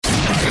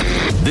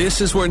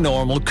This is where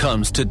normal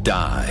comes to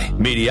die.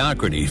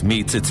 Mediocrity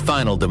meets its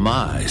final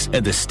demise,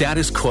 and the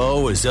status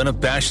quo is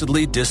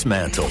unabashedly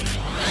dismantled.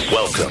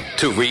 Welcome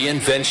to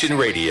Reinvention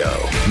Radio.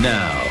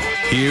 Now,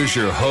 here's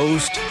your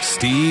host,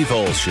 Steve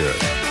Olsher.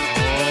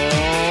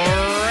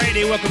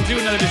 Alrighty, welcome to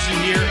another edition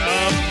here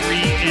of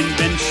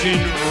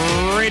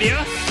Reinvention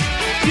Radio.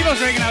 Steve Olsher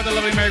hanging out with the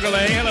lovely Mary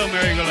Goulet. Hello,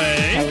 Mary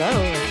Goulet.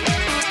 Hello.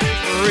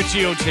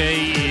 Richie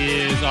O'Shea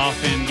is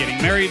off in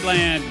getting married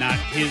land. Not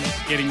his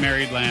getting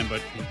married land,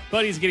 but his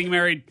buddy's getting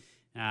married.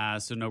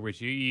 So no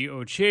Richie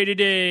O'Shea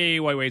today.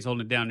 White Wade's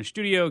holding it down in the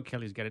studio.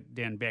 Kelly's got it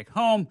down back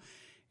home.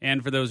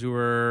 And for those who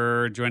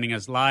are joining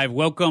us live,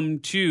 welcome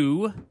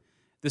to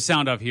the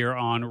Sound Off here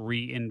on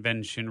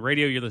Reinvention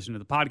Radio. You're listening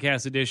to the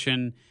podcast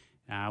edition.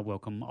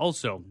 Welcome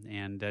also.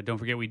 And don't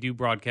forget, we do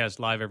broadcast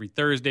live every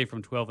Thursday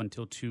from 12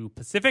 until 2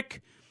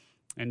 Pacific.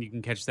 And you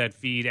can catch that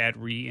feed at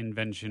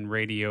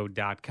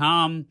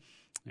reinventionradio.com.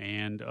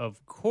 And,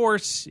 of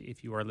course,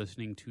 if you are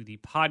listening to the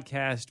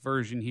podcast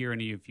version here,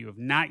 and if you have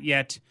not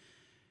yet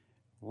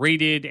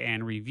rated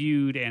and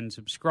reviewed and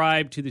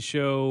subscribed to the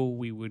show,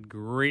 we would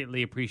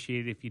greatly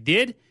appreciate it if you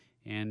did.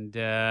 And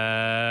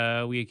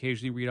we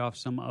occasionally read off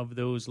some of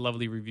those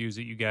lovely reviews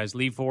that you guys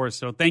leave for us.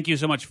 So thank you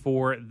so much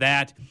for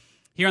that.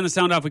 Here on the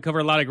Sound Off, we cover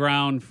a lot of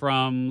ground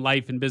from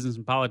life and business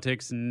and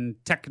politics and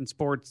tech and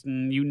sports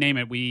and you name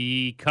it,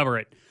 we cover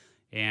it.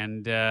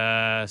 And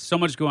so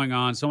much going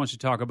on, so much to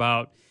talk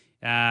about.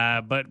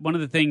 But one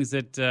of the things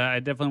that I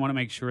definitely want to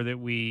make sure that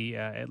we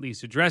at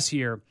least address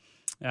here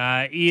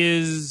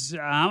is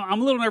I'm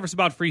a little nervous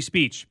about free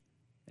speech.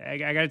 I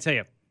got to tell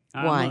you.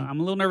 Why? I'm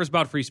a little nervous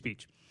about free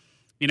speech.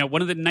 You know,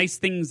 one of the nice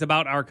things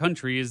about our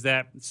country is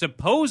that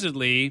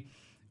supposedly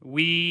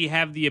we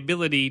have the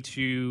ability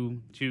to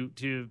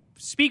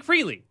speak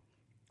freely,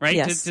 right?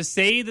 Yes. To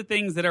say the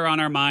things that are on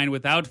our mind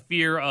without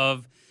fear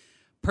of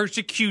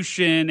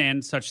persecution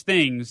and such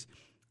things.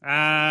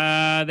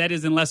 That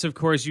is unless, of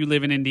course, you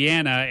live in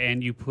Indiana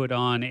and you put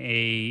on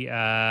a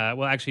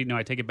well, actually, no,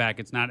 I take it back.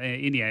 It's not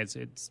Indiana.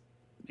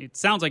 It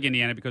sounds like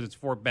Indiana because it's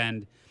Fort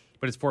Bend,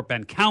 but it's Fort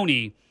Bend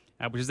County,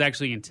 which is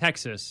actually in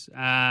Texas.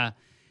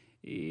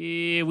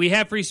 We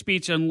have free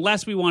speech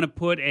unless we want to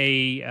put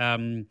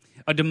a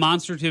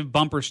demonstrative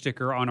bumper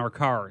sticker on our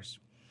cars.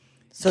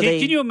 So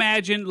can you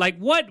imagine, like,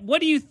 what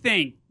do you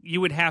think you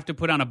would have to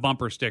put on a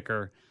bumper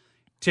sticker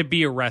to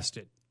be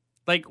arrested?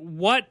 Like,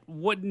 what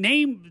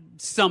name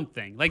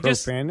something? Like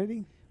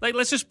profanity?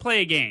 Let's just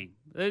play a game.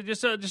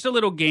 Just a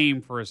little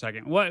game for a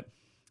second. What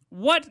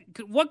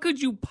could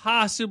you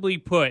possibly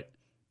put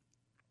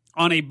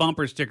on a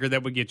bumper sticker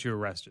that would get you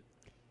arrested?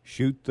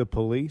 Shoot the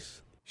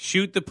police?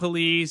 Shoot the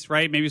police,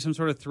 right? Maybe some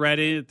sort of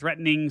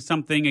threatening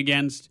something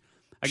against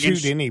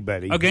shoot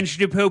anybody against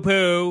the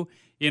poo-poo.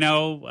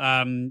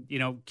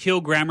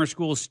 Kill grammar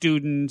school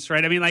students,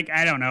 right? I mean, like,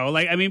 I don't know.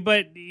 Like, I mean,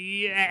 but,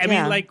 I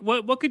mean, like,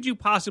 what could you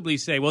possibly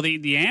say? Well,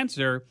 the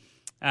answer,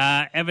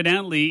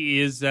 evidently,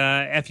 is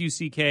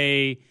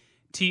FUCK-TRUMP.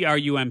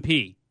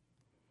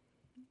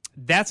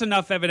 That's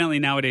enough, evidently,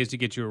 nowadays to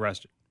get you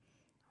arrested.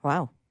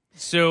 Wow.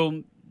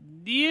 So,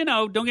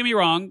 don't get me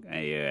wrong.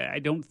 I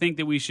don't think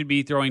that we should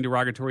be throwing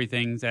derogatory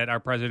things at our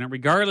president,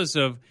 regardless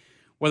of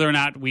whether or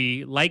not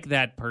we like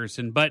that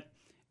person. But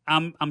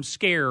I'm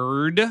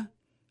scared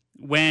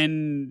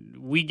when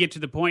we get to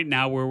the point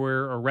now where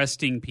we're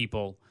arresting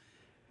people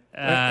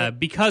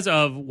because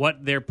of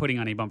what they're putting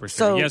on a bumper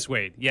sticker. So, yes,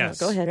 Wade. Yes.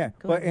 Go ahead. Yeah.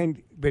 Go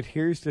ahead. But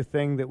here's the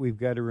thing that we've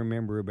got to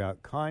remember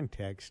about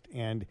context,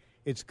 and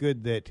it's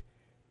good that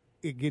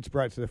it gets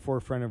brought to the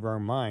forefront of our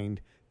mind.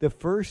 The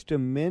First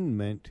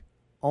Amendment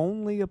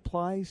only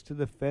applies to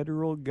the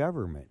federal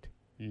government.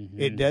 Mm-hmm.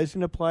 It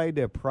doesn't apply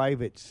to a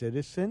private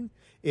citizen.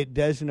 It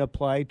doesn't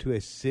apply to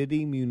a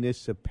city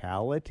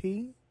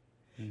municipality.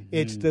 Mm-hmm.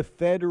 It's the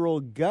federal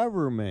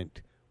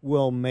government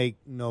will make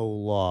no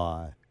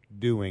law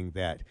doing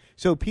that.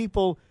 So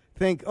people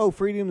think,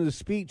 freedom of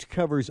speech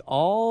covers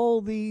all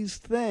these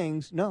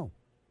things. No.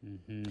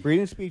 Mm-hmm.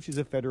 Freedom of speech is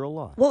a federal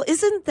law. Well,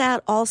 isn't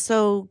that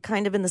also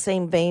kind of in the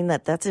same vein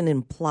that that's an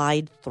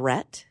implied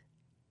threat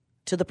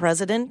to the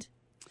president?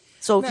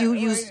 So if you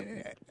use,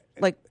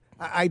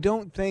 I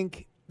don't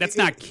think... That's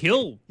not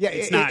kill. Yeah,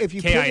 it's not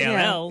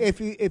KILL.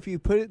 If you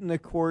put it in the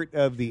court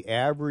of the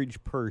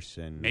average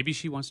person, maybe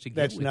she wants to get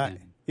that's with not.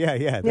 him.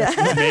 Yeah.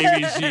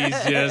 Maybe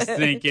she's just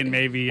thinking.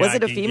 Maybe was I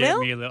it a can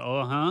female? Get me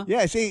a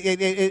Yeah.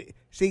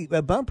 See,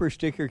 a bumper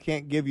sticker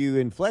can't give you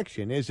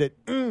inflection. Is it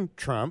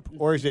Trump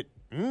or is it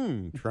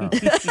Trump?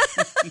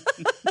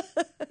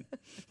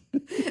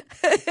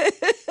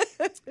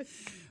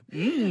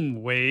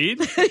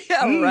 Wade.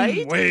 Yeah,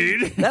 right?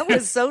 Wade. That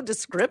was so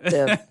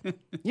descriptive.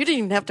 You didn't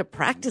even have to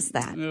practice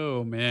that.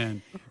 Oh,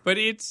 man. But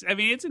it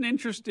really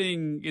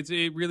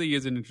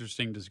is an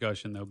interesting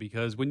discussion, though,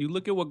 because when you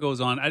look at what goes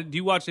on, do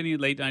you watch any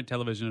late night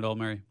television at all,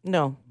 Mary?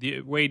 No.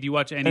 Wade, do you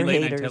watch any They're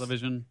late haters. night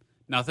television?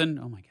 Nothing?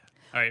 Oh, my God.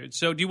 All right.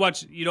 So you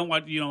don't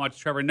watch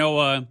Trevor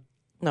Noah?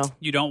 No.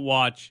 You don't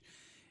watch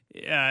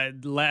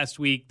last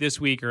week, this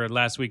week, or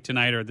last week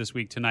tonight, or this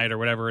week tonight, or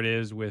whatever it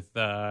is, with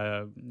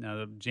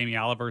Jamie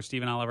Oliver,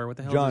 Stephen Oliver, what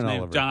the hell is his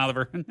name? John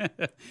Oliver.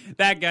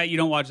 That guy, you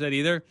don't watch that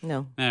either? No.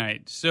 All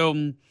right. So,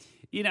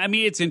 I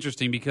mean, it's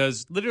interesting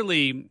because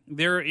literally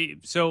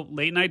so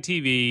late night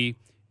TV,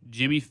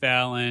 Jimmy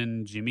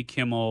Fallon, Jimmy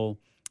Kimmel,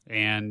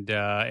 and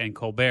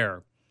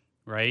Colbert,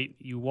 right?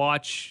 You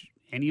watch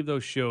any of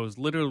those shows,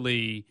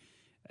 literally,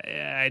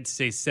 I'd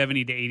say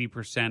 70 to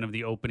 80% of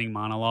the opening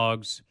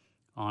monologues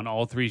on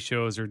all three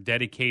shows are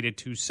dedicated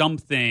to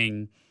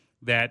something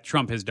that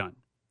Trump has done.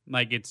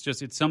 Like it's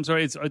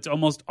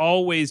almost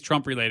always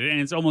Trump related, and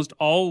it's almost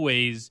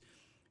always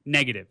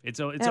negative. It's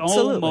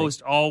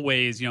almost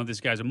always,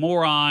 this guy's a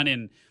moron.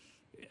 And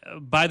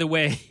by the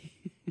way,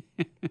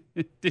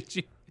 did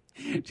you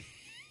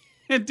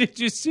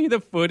see the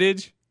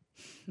footage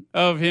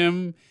of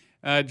him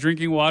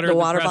drinking water the at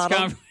water the press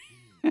bottle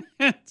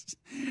conference?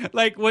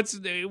 Like what's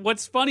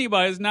funny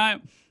about it is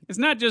it's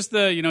not just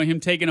the him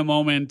taking a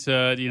moment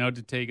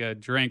to take a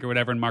drink or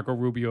whatever. And Marco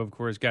Rubio, of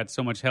course, got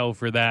so much hell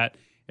for that.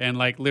 And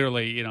like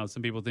literally,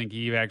 some people think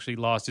he actually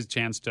lost his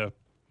chance to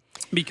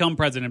become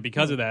president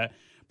because of that.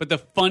 But the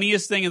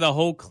funniest thing in the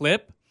whole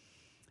clip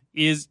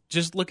is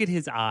just look at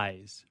his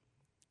eyes.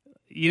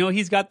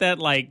 He's got that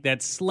that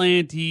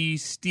slanty,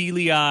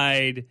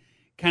 steely-eyed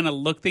kind of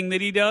look thing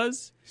that he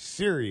does.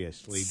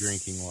 Seriously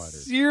drinking water.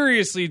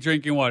 Seriously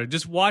drinking water.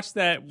 Just watch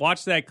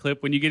that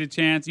clip when you get a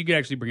chance. You could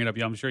actually bring it up.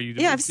 I'm sure you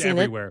do. Yeah, I've It's seen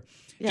everywhere. it.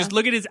 Yeah. Just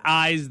look at his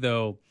eyes,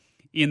 though,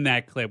 in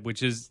that clip,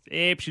 which is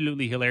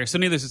absolutely hilarious. So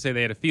needless to say,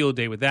 they had a field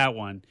day with that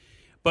one.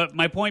 But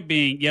my point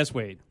being, yes,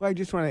 Wade. Well, I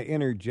just want to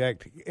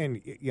interject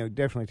and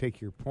definitely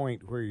take your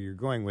point where you're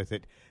going with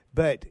it.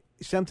 But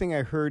something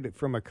I heard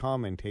from a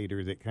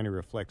commentator that kind of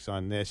reflects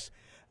on this.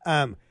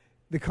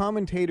 The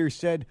commentator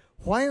said,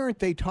 why aren't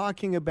they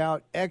talking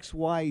about X,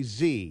 Y,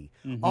 Z?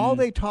 Mm-hmm. All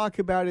they talk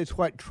about is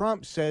what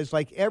Trump says,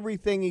 like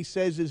everything he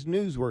says is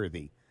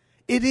newsworthy.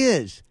 It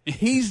is.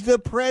 He's the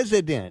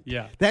president.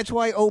 Yeah. That's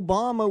why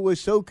Obama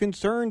was so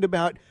concerned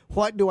about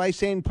what do I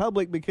say in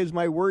public because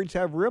my words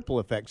have ripple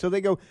effects. So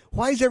they go,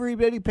 why is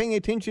everybody paying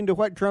attention to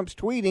what Trump's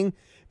tweeting?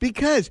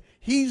 Because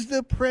he's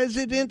the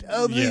president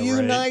of the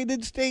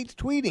United States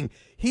tweeting.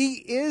 He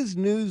is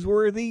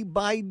newsworthy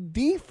by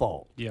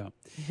default. Yeah.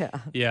 Yeah.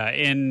 Yeah.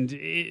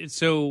 And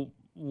so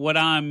what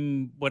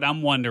I'm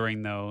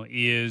wondering, though,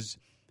 is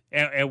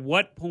at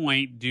what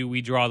point do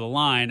we draw the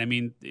line? I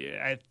mean,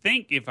 I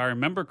think if I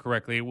remember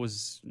correctly, it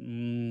was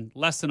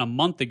less than a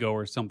month ago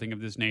or something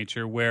of this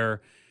nature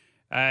where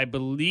I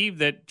believe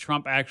that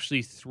Trump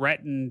actually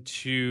threatened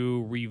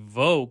to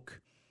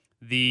revoke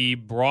the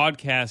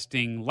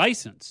broadcasting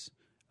license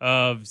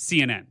of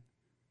CNN.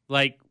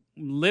 Like,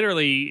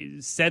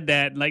 literally said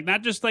that, like,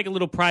 not just like a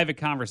little private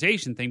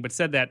conversation thing, but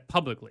said that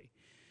publicly.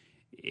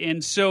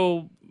 And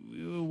so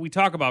we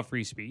talk about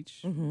free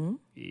speech.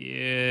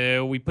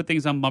 Mm-hmm. We put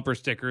things on bumper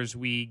stickers.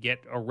 We get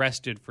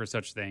arrested for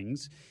such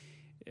things.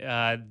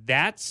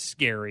 That's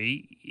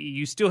scary.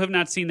 You still have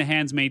not seen The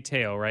Handmaid's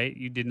Tale, right?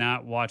 You did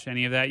not watch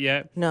any of that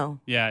yet? No.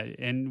 Yeah.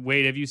 And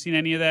Wade, have you seen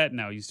any of that?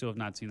 No, you still have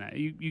not seen that.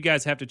 You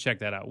guys have to check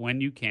that out when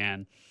you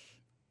can.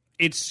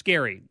 It's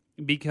scary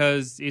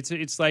because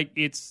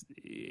it's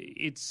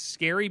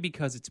scary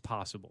because it's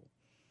possible.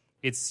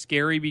 It's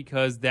scary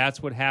because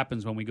that's what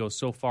happens when we go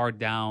so far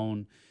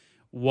down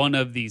one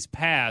of these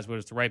paths, whether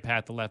it's the right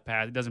path, the left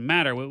path, it doesn't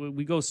matter.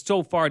 We go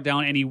so far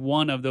down any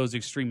one of those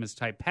extremist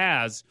type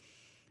paths,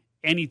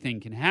 anything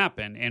can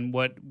happen. And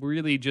what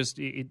really just,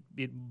 it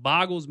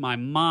boggles my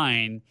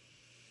mind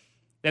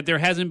that there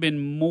hasn't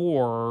been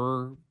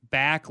more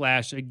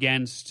backlash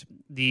against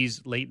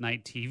these late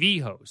night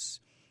TV hosts.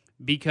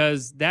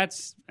 Because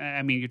that's,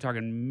 I mean, you're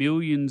talking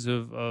millions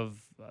of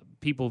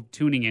people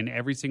tuning in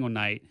every single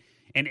night.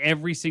 And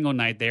every single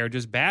night they are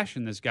just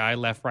bashing this guy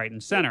left, right,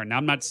 and center. Now,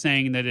 I'm not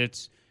saying that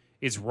it's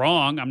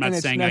wrong. I'm not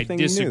saying I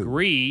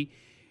disagree.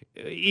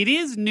 New. It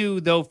is new,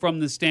 though,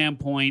 from the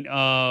standpoint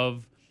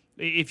of,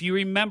 if you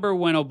remember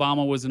when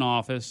Obama was in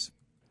office,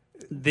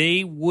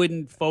 they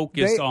wouldn't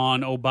focus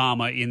on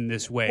Obama in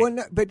this way. Well,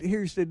 no, but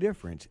here's the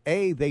difference.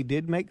 A, they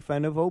did make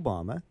fun of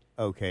Obama,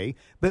 okay.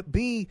 But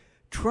B,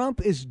 Trump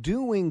is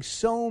doing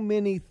so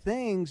many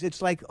things,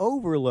 it's like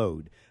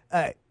overload.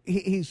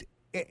 He's...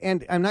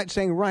 And I'm not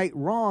saying right,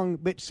 wrong,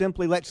 but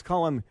simply let's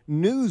call him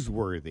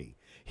newsworthy.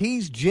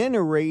 He's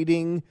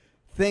generating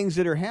things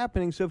that are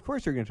happening, so of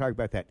course they're going to talk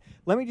about that.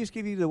 Let me just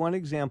give you the one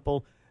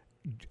example.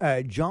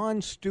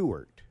 Jon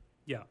Stewart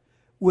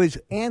was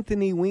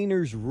Anthony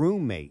Weiner's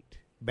roommate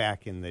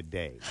back in the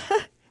day,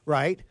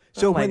 right?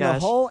 So when the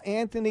whole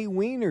Anthony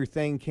Weiner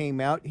thing came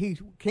out, he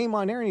came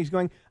on air and he's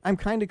going, I'm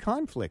kind of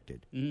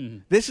conflicted.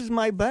 This is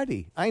my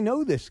buddy. I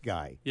know this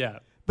guy. Yeah.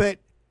 But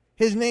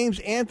his name's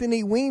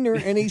Anthony Weiner,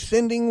 and he's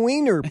sending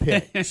Weiner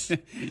pics.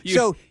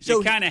 you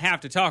kind of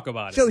have to talk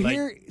about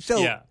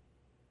it.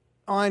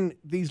 On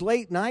these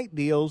late night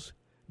deals,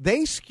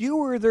 they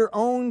skewer their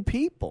own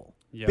people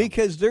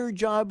because their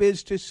job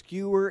is to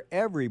skewer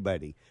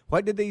everybody.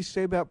 What did they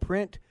say about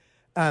print?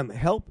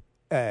 Help.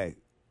 I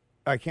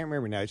can't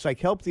remember now. It's like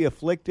help the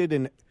afflicted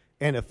and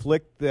and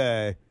afflict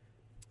the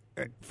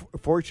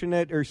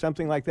fortunate or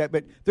something like that.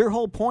 But their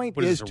whole point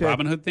What is is this, to a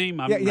Robin Hood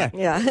theme? Yeah.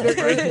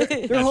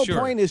 their whole Sure.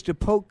 point is to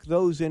poke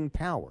those in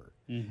power.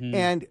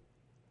 And,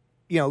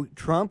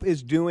 Trump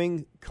is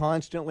doing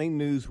constantly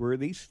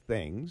newsworthy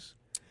things.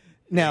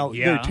 Now,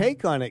 Yeah. their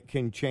take on it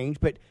can change,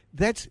 but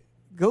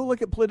go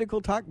look at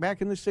political talk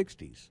back in the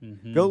 60s.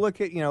 Go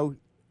look at,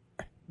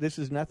 this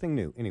is nothing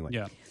new. Anyway.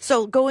 Yeah.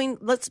 So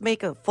let's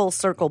make a full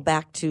circle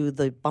back to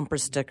the bumper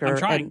sticker. I'm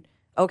trying.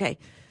 Okay.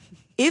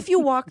 If you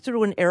walk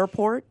through an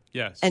airport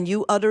Yes. and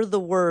you utter the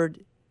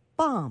word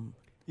bomb,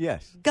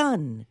 Yes.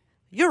 gun,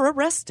 you're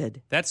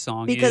arrested. That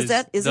song Because is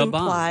that is The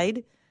Bomb.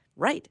 implied.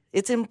 Right.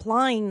 It's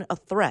implying a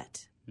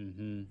threat.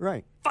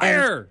 Right.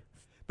 Fire!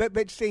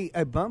 But see,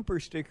 a bumper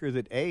sticker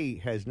that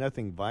has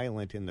nothing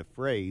violent in the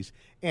phrase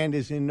and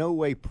is in no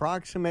way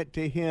proximate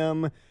to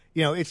him.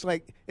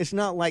 It's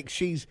not like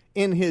she's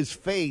in his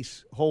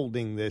face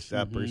holding this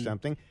up or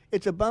something.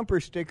 It's a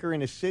bumper sticker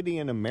in a city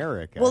in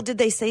America. Well, did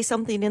they say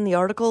something in the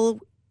article?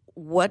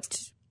 What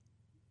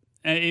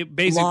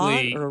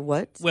Basically, law or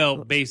what?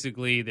 Well,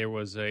 basically, there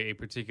was a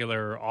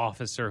particular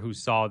officer who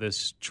saw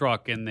this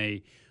truck, and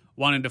they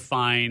wanted to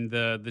find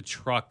the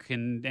truck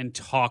and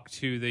talk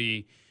to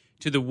the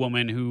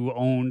woman who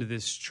owned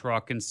this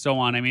truck and so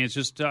on. I mean, it's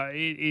just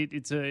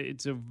it's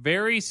a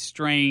very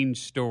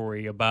strange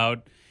story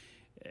about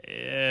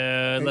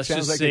let's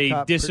sounds just like a say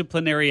cop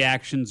disciplinary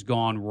actions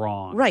gone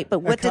wrong. Right, but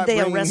what A did cop they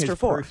bringing arrest his her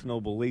for? Personal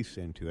beliefs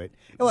into it.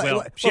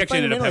 Well, she actually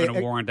ended up having a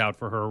fundamentally, warrant out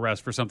for her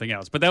arrest for something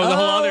else, but that was a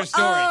whole other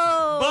story.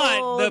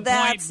 oh, but the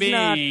that's point being,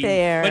 not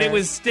fair. but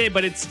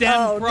it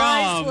stemmed from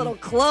nice little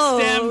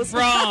close. stemmed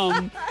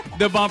from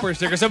the bumper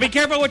sticker. So be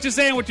careful what you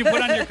say and what you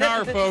put on your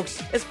car,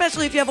 folks.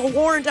 Especially if you have a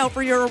warrant out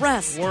for your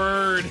arrest.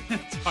 Word.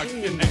 Talk to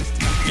you next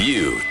time.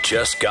 You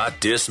just got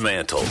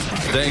dismantled.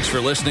 Thanks for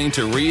listening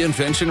to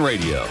Reinvention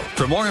Radio.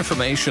 For more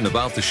information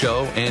about the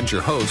show and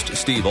your host,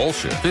 Steve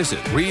Olsher, visit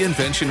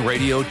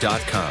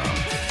reinventionradio.com.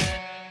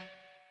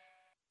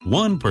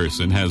 One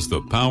person has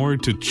the power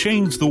to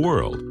change the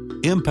world,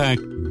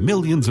 impact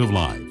millions of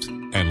lives,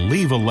 and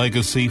leave a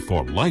legacy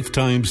for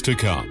lifetimes to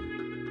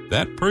come.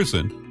 That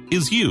person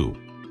is you.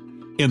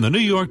 In the New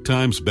York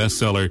Times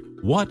bestseller,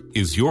 What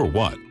is Your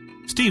What?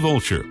 Steve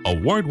Olsher,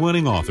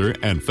 award-winning author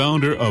and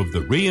founder of the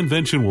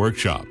Reinvention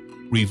Workshop,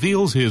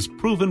 reveals his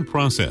proven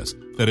process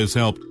that has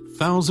helped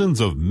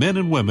thousands of men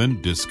and women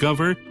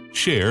discover,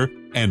 share,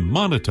 and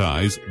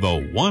monetize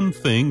the one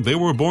thing they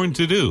were born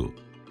to do.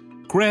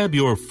 Grab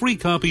your free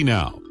copy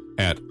now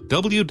at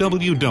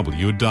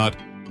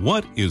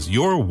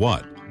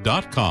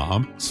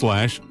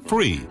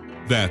www.whatisyourwhat.com/free.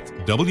 That's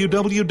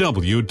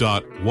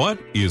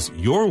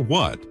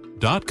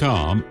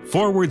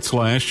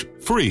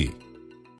www.whatisyourwhat.com/free.